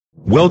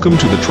Welcome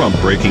to the Trump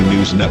Breaking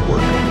News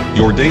Network,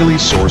 your daily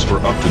source for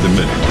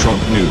up-to-the-minute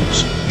Trump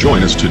news.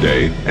 Join us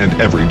today and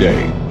every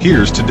day.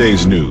 Here's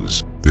today's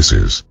news. This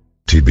is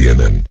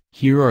TBNN.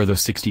 Here are the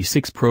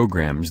 66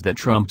 programs that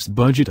Trump's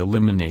budget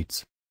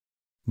eliminates.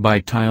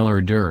 By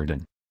Tyler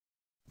Durden.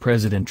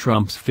 President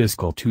Trump's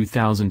fiscal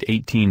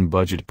 2018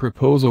 budget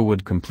proposal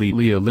would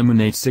completely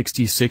eliminate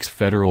 66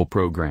 federal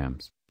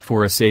programs,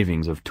 for a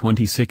savings of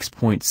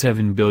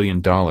 $26.7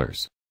 billion.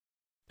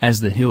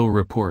 As The Hill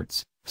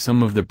reports,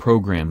 some of the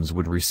programs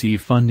would receive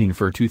funding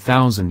for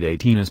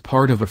 2018 as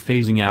part of a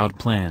phasing-out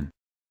plan.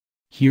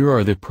 Here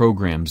are the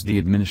programs the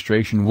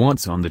administration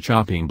wants on the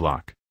chopping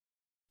block.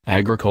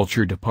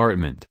 Agriculture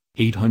Department,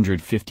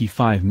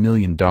 $855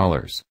 million.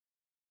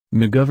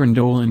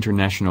 McGovern-Dole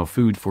International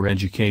Food for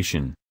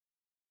Education.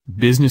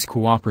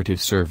 Business-Cooperative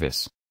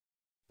Service.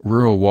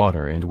 Rural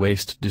Water and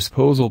Waste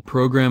Disposal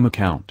Program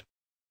Account.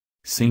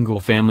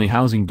 Single-Family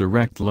Housing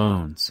Direct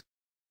Loans.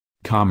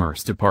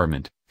 Commerce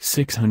Department,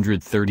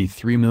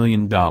 $633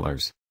 million.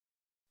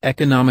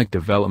 Economic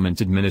Development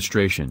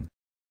Administration.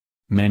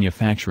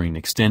 Manufacturing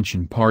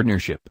Extension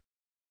Partnership.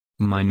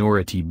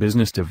 Minority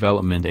Business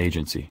Development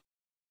Agency.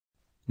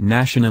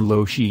 National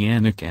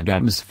Oceanic and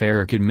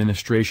Atmospheric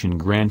Administration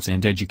Grants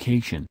and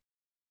Education.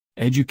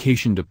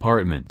 Education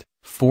Department,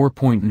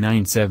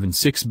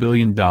 $4.976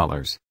 billion.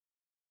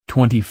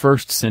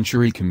 21st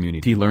Century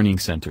Community Learning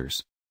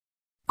Centers.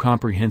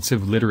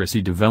 Comprehensive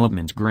Literacy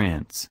Development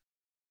Grants.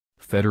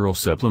 Federal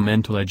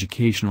Supplemental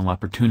Educational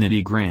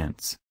Opportunity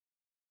Grants.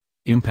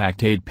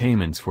 Impact Aid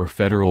Payments for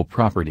Federal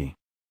Property.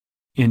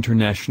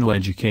 International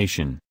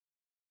Education.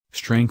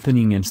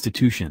 Strengthening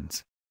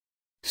Institutions.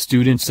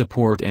 Student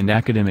Support and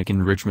Academic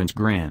Enrichment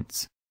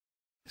Grants.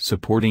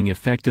 Supporting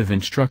Effective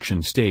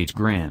Instruction State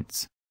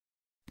Grants.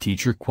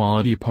 Teacher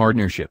Quality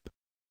Partnership.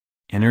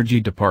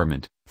 Energy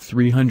Department,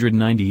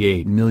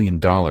 $398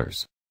 million.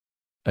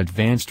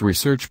 Advanced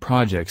Research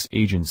Projects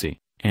Agency,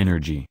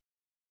 Energy.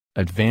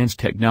 Advanced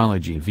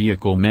Technology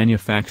Vehicle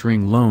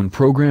Manufacturing Loan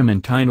Program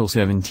and Title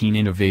 17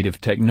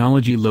 Innovative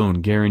Technology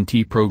Loan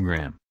Guarantee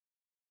Program.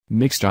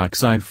 Mixed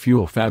Oxide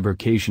Fuel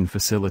Fabrication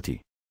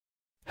Facility.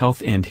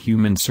 Health and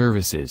Human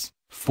Services,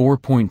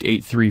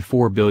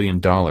 $4.834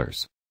 billion.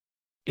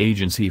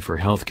 Agency for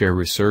Healthcare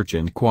Research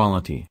and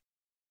Quality.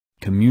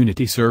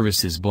 Community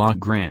Services Block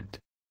Grant.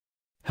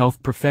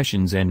 Health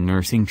Professions and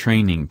Nursing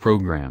Training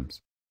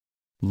Programs.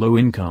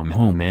 Low-Income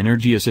Home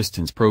Energy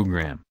Assistance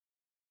Program.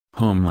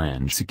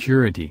 Homeland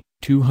Security,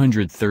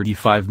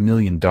 $235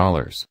 million.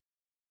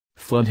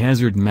 Flood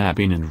Hazard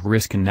Mapping and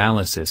Risk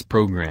Analysis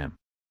Program.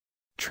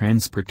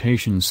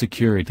 Transportation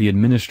Security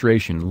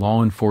Administration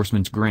Law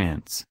Enforcement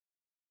Grants.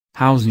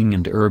 Housing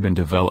and Urban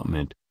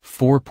Development,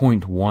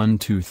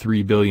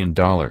 $4.123 billion.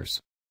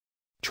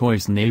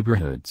 Choice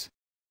Neighborhoods.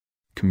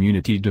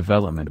 Community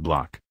Development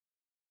Block.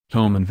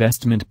 Home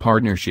Investment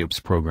Partnerships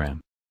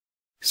Program.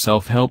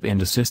 Self-Help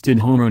and Assisted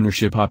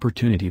Homeownership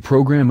Opportunity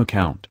Program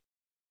Account.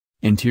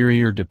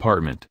 Interior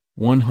Department,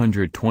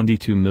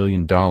 $122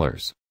 million.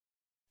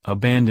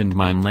 Abandoned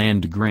Mine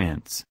Land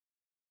Grants.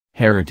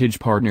 Heritage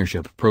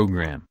Partnership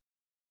Program.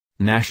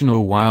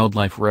 National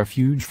Wildlife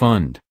Refuge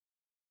Fund.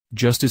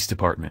 Justice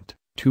Department,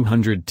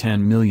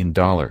 $210 million.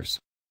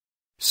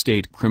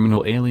 State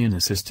Criminal Alien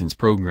Assistance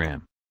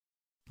Program.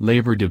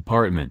 Labor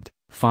Department,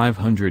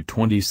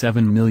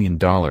 $527 million.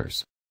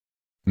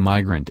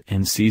 Migrant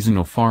and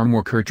Seasonal Farm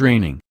Worker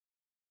Training.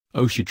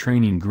 OSHA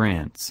Training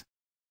Grants.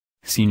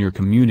 Senior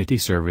Community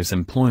Service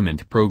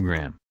Employment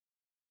Program.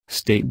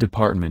 State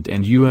Department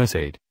and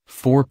USAID,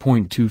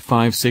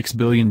 $4.256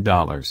 billion.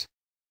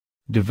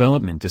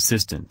 Development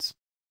Assistance.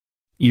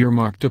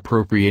 Earmarked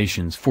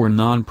appropriations for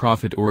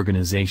nonprofit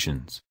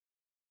organizations.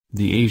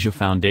 The Asia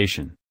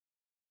Foundation.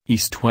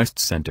 East-West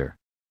Center.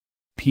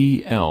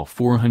 PL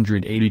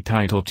 480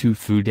 Title II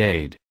Food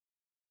Aid.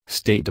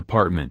 State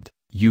Department,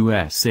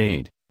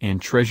 USAID, and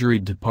Treasury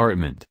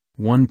Department,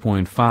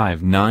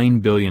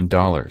 $1.59 billion.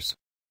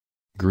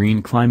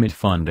 Green Climate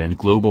Fund and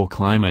Global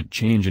Climate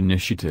Change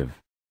Initiative.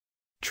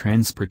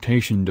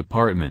 Transportation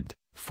Department,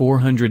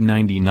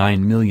 $499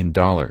 million.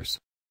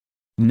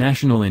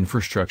 National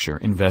Infrastructure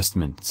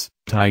Investments,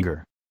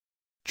 Tiger.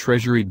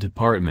 Treasury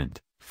Department,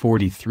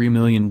 $43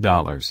 million.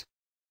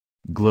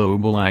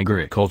 Global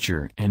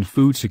Agriculture and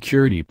Food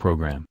Security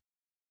Program.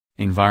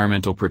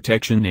 Environmental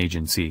Protection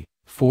Agency,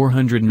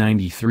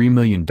 $493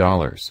 million.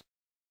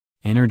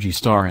 Energy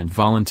Star and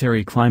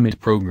Voluntary Climate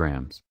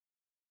Programs.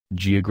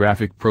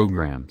 Geographic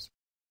Programs.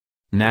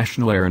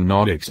 National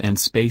Aeronautics and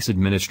Space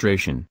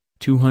Administration,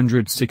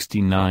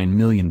 $269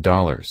 million.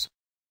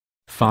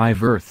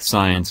 5 Earth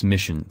Science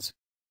Missions.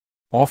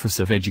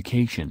 Office of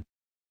Education.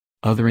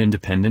 Other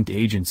independent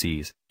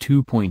agencies,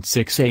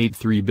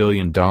 $2.683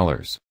 billion.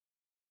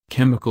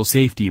 Chemical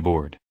Safety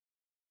Board.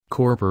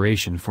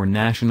 Corporation for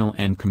National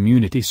and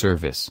Community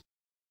Service.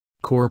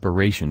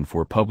 Corporation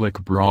for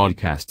Public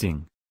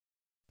Broadcasting.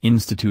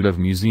 Institute of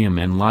Museum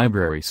and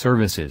Library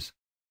Services.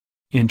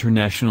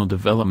 International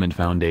Development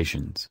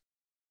Foundations.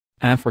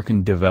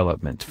 African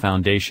Development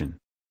Foundation.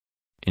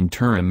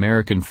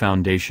 Inter-American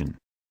Foundation.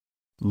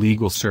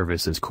 Legal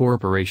Services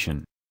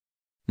Corporation.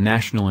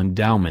 National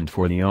Endowment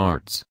for the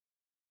Arts.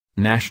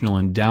 National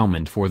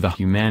Endowment for the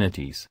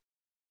Humanities.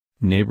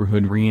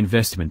 Neighborhood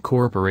Reinvestment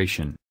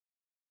Corporation.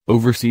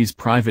 Overseas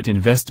Private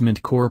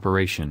Investment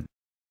Corporation.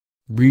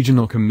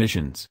 Regional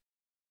Commissions.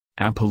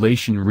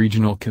 Appalachian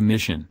Regional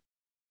Commission.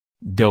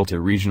 Delta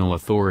Regional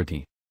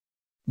Authority.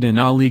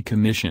 Denali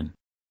Commission.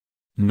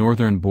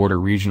 Northern Border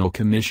Regional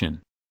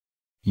Commission.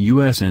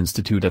 U.S.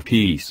 Institute of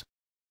Peace.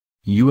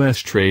 U.S.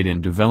 Trade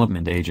and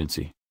Development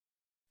Agency.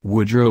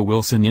 Woodrow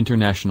Wilson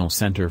International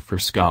Center for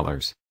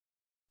Scholars.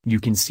 You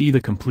can see the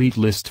complete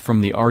list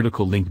from the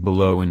article linked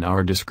below in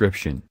our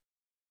description.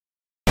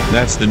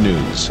 That's the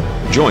news.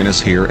 Join us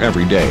here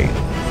every day.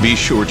 Be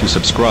sure to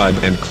subscribe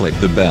and click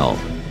the bell.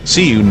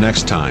 See you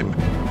next time.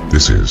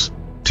 This is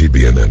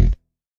TBNN.